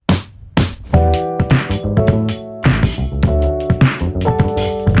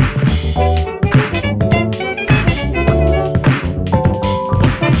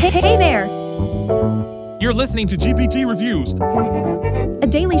listening to GPT Reviews, a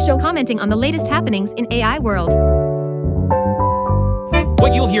daily show commenting on the latest happenings in AI world.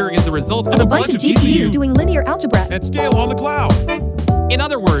 What you'll hear is the result Of a bunch of GPUs doing linear algebra at scale on the cloud, In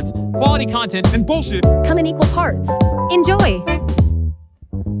other words, quality content. and bullshit. come in equal parts. Enjoy!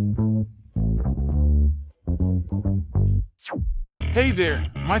 Hey there,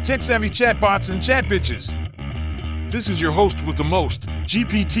 my tech-savvy chatbots and chat bitches. This is your host with the most,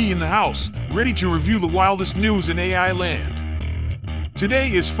 GPT in the house, ready to review the wildest news in AI land. Today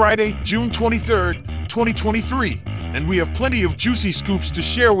is Friday, June 23rd, 2023, and we have plenty of juicy scoops to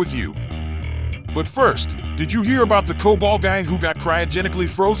share with you. But first, did you hear about the COBOL guy who got cryogenically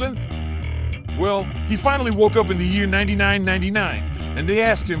frozen? Well, he finally woke up in the year 9999, and they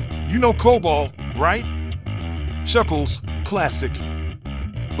asked him, "You know COBOL, right?" Chuckles, classic.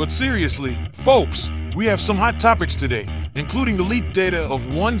 But seriously, folks, we have some hot topics today, including the leaked data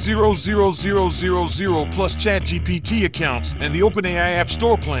of 100,000 plus ChatGPT accounts and the OpenAI App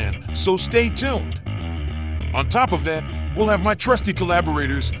Store plan, so stay tuned. On top of that, we'll have my trusty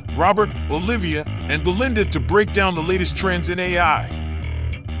collaborators, Robert, Olivia, and Belinda to break down the latest trends in AI.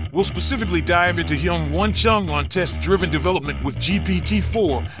 We'll specifically dive into Hyung-Won Chung on test-driven development with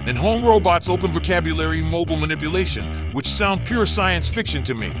GPT-4 and HomeRobot's open vocabulary mobile manipulation, which sound pure science fiction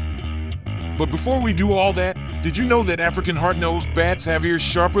to me. But before we do all that, did you know that African hard-nosed bats have ears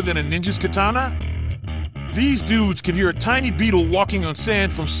sharper than a ninja's katana? These dudes can hear a tiny beetle walking on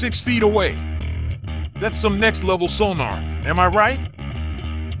sand from 6 feet away. That's some next-level sonar, am I right?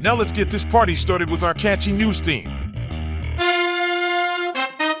 Now let's get this party started with our catchy news theme.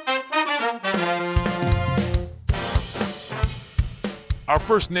 Our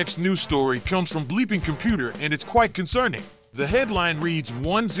first next news story comes from Bleeping Computer, and it's quite concerning. The headline reads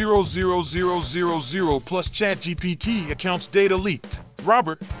 100,000 plus ChatGPT accounts data leaked.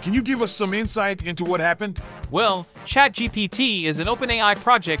 Robert, can you give us some insight into what happened? Well, ChatGPT is an OpenAI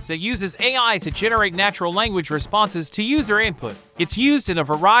project that uses AI to generate natural language responses to user input. It's used in a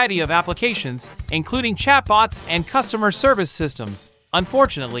variety of applications, including chatbots and customer service systems.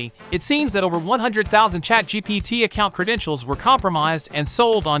 Unfortunately, it seems that over 100,000 ChatGPT account credentials were compromised and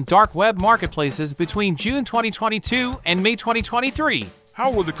sold on dark web marketplaces between June 2022 and May 2023.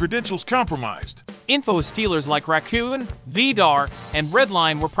 How were the credentials compromised? Info stealers like Raccoon, VDAR, and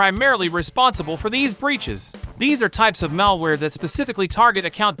Redline were primarily responsible for these breaches. These are types of malware that specifically target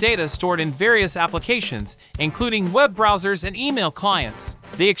account data stored in various applications, including web browsers and email clients.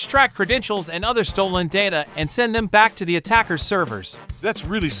 They extract credentials and other stolen data and send them back to the attacker's servers. That's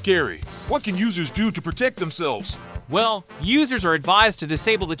really scary. What can users do to protect themselves? Well, users are advised to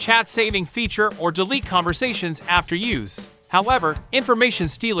disable the chat saving feature or delete conversations after use. However, information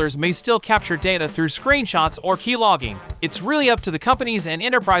stealers may still capture data through screenshots or keylogging. It's really up to the companies and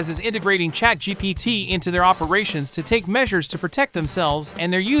enterprises integrating ChatGPT into their operations to take measures to protect themselves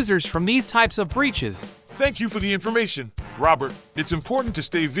and their users from these types of breaches. Thank you for the information, Robert. It's important to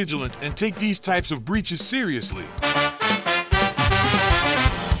stay vigilant and take these types of breaches seriously.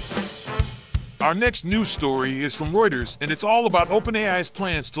 Our next news story is from Reuters, and it's all about OpenAI's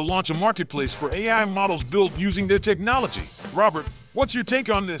plans to launch a marketplace for AI models built using their technology. Robert, what's your take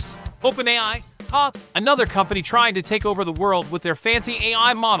on this? OpenAI? Another company trying to take over the world with their fancy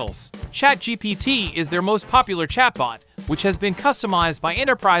AI models. ChatGPT is their most popular chatbot, which has been customized by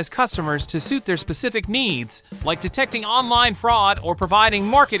enterprise customers to suit their specific needs, like detecting online fraud or providing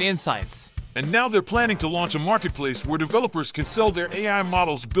market insights. And now they're planning to launch a marketplace where developers can sell their AI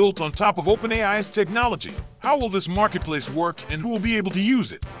models built on top of OpenAI's technology. How will this marketplace work, and who will be able to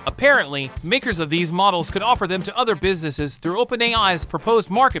use it? Apparently, makers of these models could offer them to other businesses through OpenAI's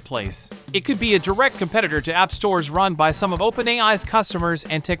proposed marketplace. It could be a direct competitor to app stores run by some of OpenAI's customers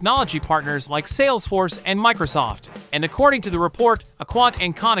and technology partners like Salesforce and Microsoft. And according to the report, Aquant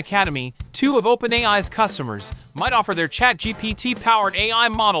and Khan Academy, two of OpenAI's customers, might offer their ChatGPT-powered AI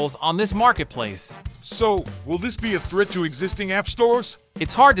models on this marketplace. So, will this be a threat to existing app stores?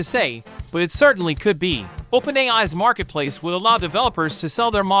 It's hard to say, but it certainly could be. OpenAI's marketplace will allow developers to sell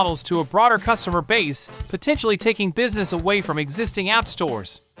their models to a broader customer base, potentially taking business away from existing app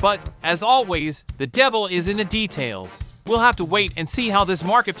stores. But, as always, the devil is in the details. We'll have to wait and see how this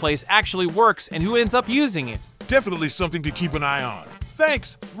marketplace actually works and who ends up using it. Definitely something to keep an eye on.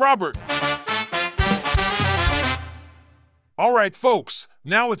 Thanks, Robert. All right, folks,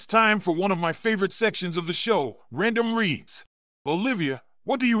 now it's time for one of my favorite sections of the show, Random Reads. Olivia,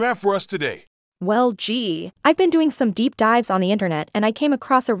 what do you have for us today? Well, gee, I've been doing some deep dives on the internet and I came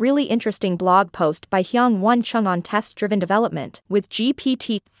across a really interesting blog post by Hyung-Won Chung on test-driven development with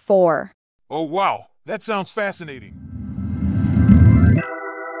GPT-4. Oh wow, that sounds fascinating.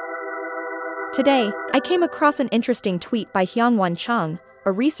 Today, I came across an interesting tweet by Hyungwon Chung,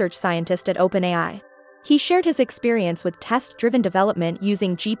 a research scientist at OpenAI. He shared his experience with test-driven development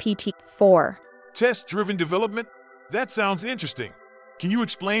using GPT-4. Test-driven development? That sounds interesting. Can you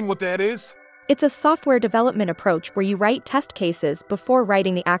explain what that is? It's a software development approach where you write test cases before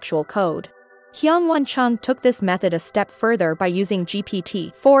writing the actual code. Hyungwon Chung took this method a step further by using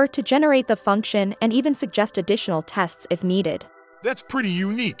GPT-4 to generate the function and even suggest additional tests if needed. That's pretty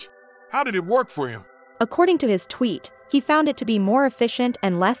unique. How did it work for him? According to his tweet, he found it to be more efficient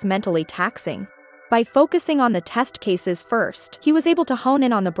and less mentally taxing. By focusing on the test cases first, he was able to hone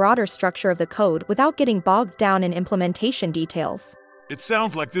in on the broader structure of the code without getting bogged down in implementation details. It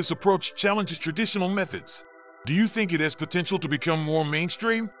sounds like this approach challenges traditional methods. Do you think it has potential to become more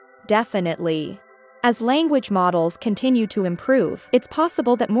mainstream? Definitely. As language models continue to improve, it's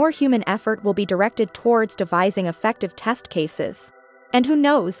possible that more human effort will be directed towards devising effective test cases. And who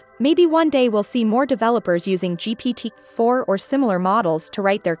knows, maybe one day we'll see more developers using GPT-4 or similar models to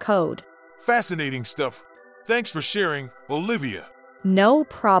write their code. Fascinating stuff. Thanks for sharing, Olivia. No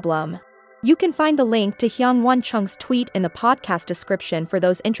problem. You can find the link to Hyungwon Chung's tweet in the podcast description for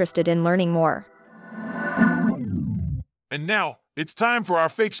those interested in learning more. And now, it's time for our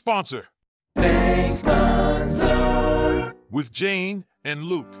fake sponsor. Fake sponsor. With Jane and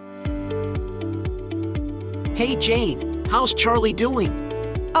Luke. Hey Jane, how's Charlie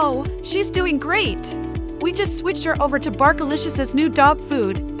doing? Oh, she's doing great. We just switched her over to Barkalicious's new dog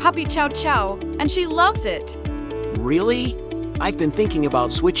food, Puppy Chow Chow, and she loves it. Really? I've been thinking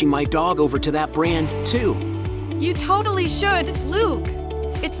about switching my dog over to that brand too. You totally should, Luke.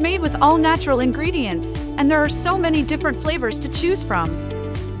 It's made with all natural ingredients, and there are so many different flavors to choose from.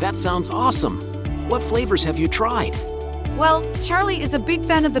 That sounds awesome. What flavors have you tried? Well, Charlie is a big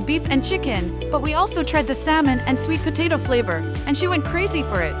fan of the beef and chicken, but we also tried the salmon and sweet potato flavor, and she went crazy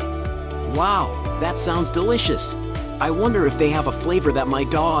for it. Wow, that sounds delicious. I wonder if they have a flavor that my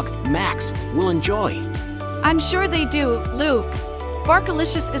dog, Max, will enjoy. I'm sure they do, Luke.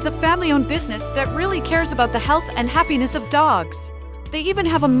 Barkalicious is a family-owned business that really cares about the health and happiness of dogs. They even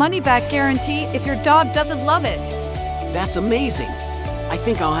have a money-back guarantee if your dog doesn't love it. That's amazing. I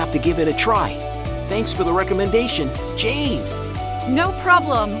think I'll have to give it a try. Thanks for the recommendation, Jane. No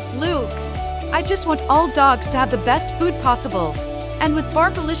problem, Luke. I just want all dogs to have the best food possible. And with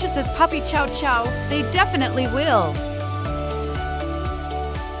Barkalicious's Puppy Chow Chow, they definitely will.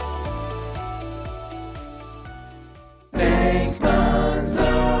 Fake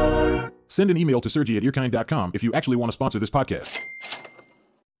sponsor. Send an email to sergi@earkind.com if you actually want to sponsor this podcast.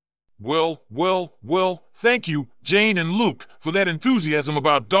 Well, thank you, Jane and Luke, for that enthusiasm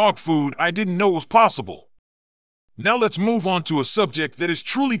about dog food I didn't know was possible. Now let's move on to a subject that is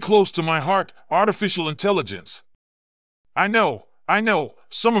truly close to my heart, artificial intelligence. I know,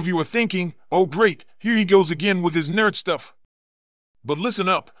 some of you are thinking, oh great, here he goes again with his nerd stuff. But listen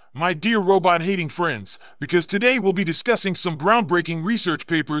up, my dear robot-hating friends, because today we'll be discussing some groundbreaking research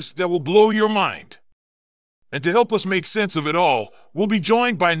papers that will blow your mind. And to help us make sense of it all, we'll be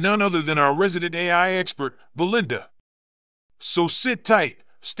joined by none other than our resident AI expert, Belinda. So sit tight,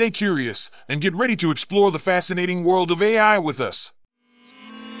 stay curious, and get ready to explore the fascinating world of AI with us.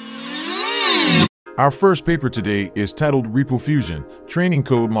 Our first paper today is titled RepoFusion, Training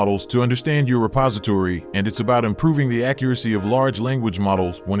Code Models to Understand Your Repository, and it's about improving the accuracy of large language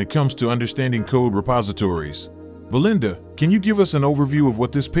models when it comes to understanding code repositories. Belinda, can you give us an overview of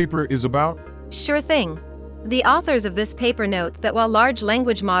what this paper is about? Sure thing. The authors of this paper note that while large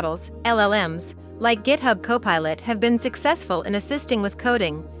language models, LLMs, like GitHub Copilot have been successful in assisting with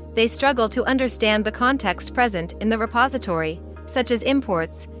coding, they struggle to understand the context present in the repository, such as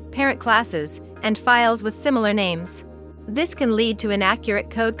imports, parent classes, and files with similar names. This can lead to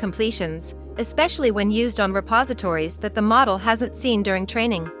inaccurate code completions, especially when used on repositories that the model hasn't seen during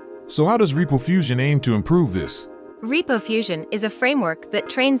training. So how does RepoFusion aim to improve this? RepoFusion is a framework that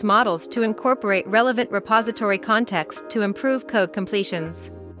trains models to incorporate relevant repository context to improve code completions.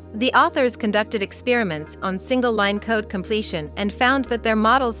 The authors conducted experiments on single-line code completion and found that their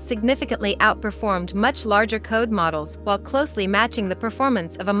models significantly outperformed much larger code models while closely matching the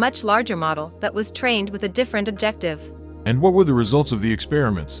performance of a much larger model that was trained with a different objective. And what were the results of the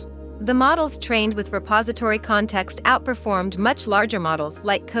experiments? The models trained with repository context outperformed much larger models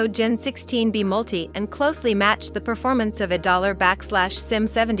like CodeGen 16b Multi and closely matched the performance of a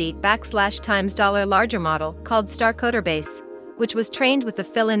 $sim70 larger model called StarCoderBase, which was trained with the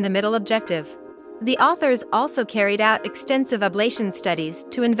fill-in-the-middle objective. The authors also carried out extensive ablation studies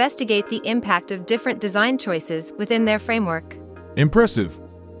to investigate the impact of different design choices within their framework. Impressive.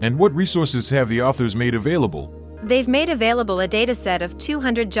 And what resources have the authors made available? They've made available a dataset of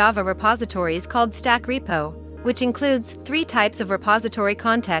 200 Java repositories called Stack Repo, which includes 3 types of repository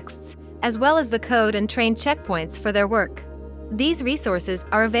contexts, as well as the code and trained checkpoints for their work. These resources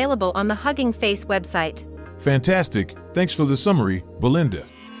are available on the Hugging Face website. Fantastic. Thanks for the summary, Belinda.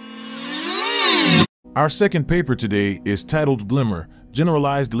 Our second paper today is titled Glimmer,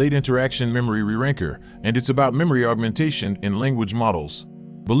 Generalized Late Interaction Memory Re-ranker, and it's about memory augmentation in language models.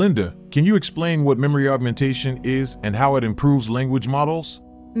 Belinda, can you explain what memory augmentation is and how it improves language models?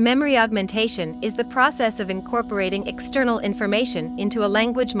 Memory augmentation is the process of incorporating external information into a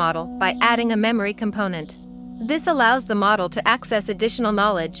language model by adding a memory component. This allows the model to access additional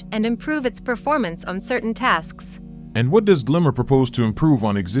knowledge and improve its performance on certain tasks. And what does Glimmer propose to improve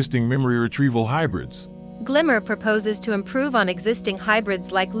on existing memory retrieval hybrids? Glimmer proposes to improve on existing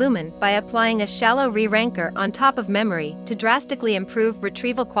hybrids like Lumen by applying a shallow re-ranker on top of memory to drastically improve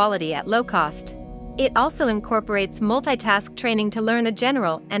retrieval quality at low cost. It also incorporates multitask training to learn a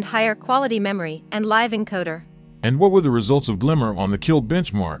general and higher quality memory and live encoder. And what were the results of Glimmer on the KILT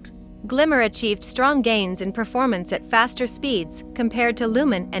benchmark? Glimmer achieved strong gains in performance at faster speeds compared to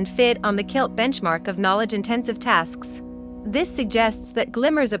Lumen and FID on the KILT benchmark of knowledge-intensive tasks. This suggests that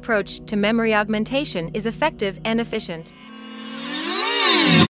Glimmer's approach to memory augmentation is effective and efficient.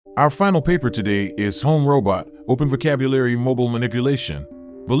 Our final paper today is HomeRobot, Open Vocabulary Mobile Manipulation.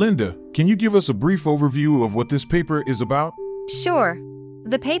 Belinda, can you give us a brief overview of what this paper is about? Sure.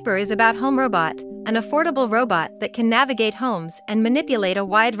 The paper is about HomeRobot, an affordable robot that can navigate homes and manipulate a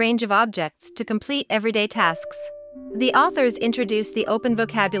wide range of objects to complete everyday tasks. The authors introduce the Open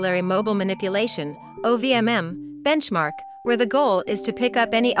Vocabulary Mobile Manipulation, OVMM, benchmark, where the goal is to pick up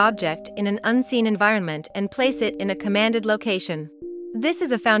any object in an unseen environment and place it in a commanded location. This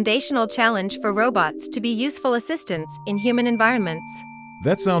is a foundational challenge for robots to be useful assistants in human environments.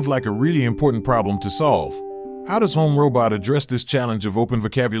 That sounds like a really important problem to solve. How does HomeRobot address this challenge of open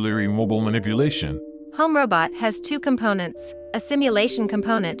vocabulary mobile manipulation? HomeRobot has 2 components, a simulation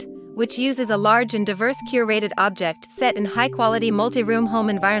component, which uses a large and diverse curated object set in high-quality multi-room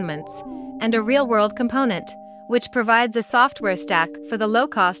home environments, and a real-world component, which provides a software stack for the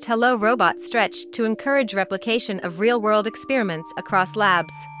low-cost Hello Robot stretch to encourage replication of real-world experiments across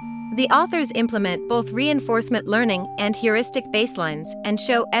labs. The authors implement both reinforcement learning and heuristic baselines and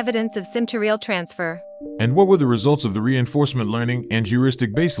show evidence of sim-to-real transfer. And what were the results of the reinforcement learning and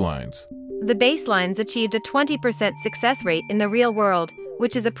heuristic baselines? The baselines achieved a 20% success rate in the real world,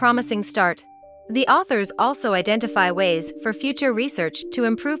 which is a promising start. The authors also identify ways for future research to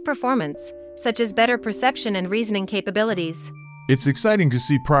improve performance, such as better perception and reasoning capabilities. It's exciting to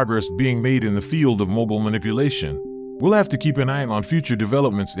see progress being made in the field of mobile manipulation. We'll have to keep an eye on future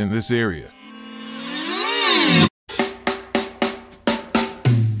developments in this area.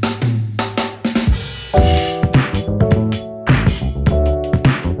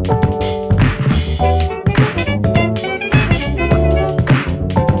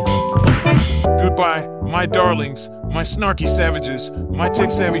 Goodbye, my darlings, my snarky savages, my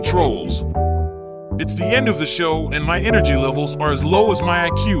tech-savvy trolls. It's the end of the show, and my energy levels are as low as my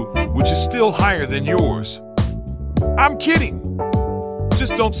IQ, which is still higher than yours. I'm kidding!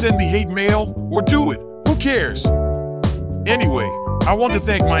 Just don't send me hate mail, or do it. Who cares? Anyway, I want to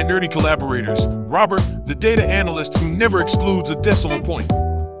thank my nerdy collaborators, Robert, the data analyst who never excludes a decimal point,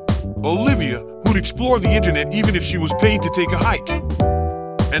 Olivia, who'd explore the internet even if she was paid to take a hike,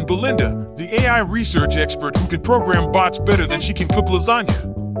 and Belinda, the AI research expert who can program bots better than she can cook lasagna.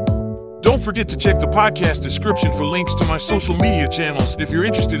 Don't forget to check the podcast description for links to my social media channels if you're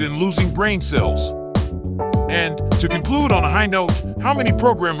interested in losing brain cells. And, to conclude on a high note, how many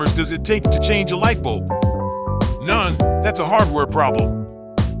programmers does it take to change a light bulb? None. That's a hardware problem.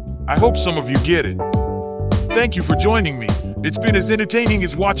 I hope some of you get it. Thank you for joining me. It's been as entertaining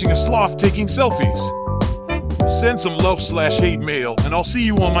as watching a sloth taking selfies. Send some love/hate mail, and I'll see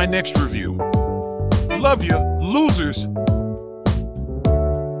you on my next review. Love ya, losers!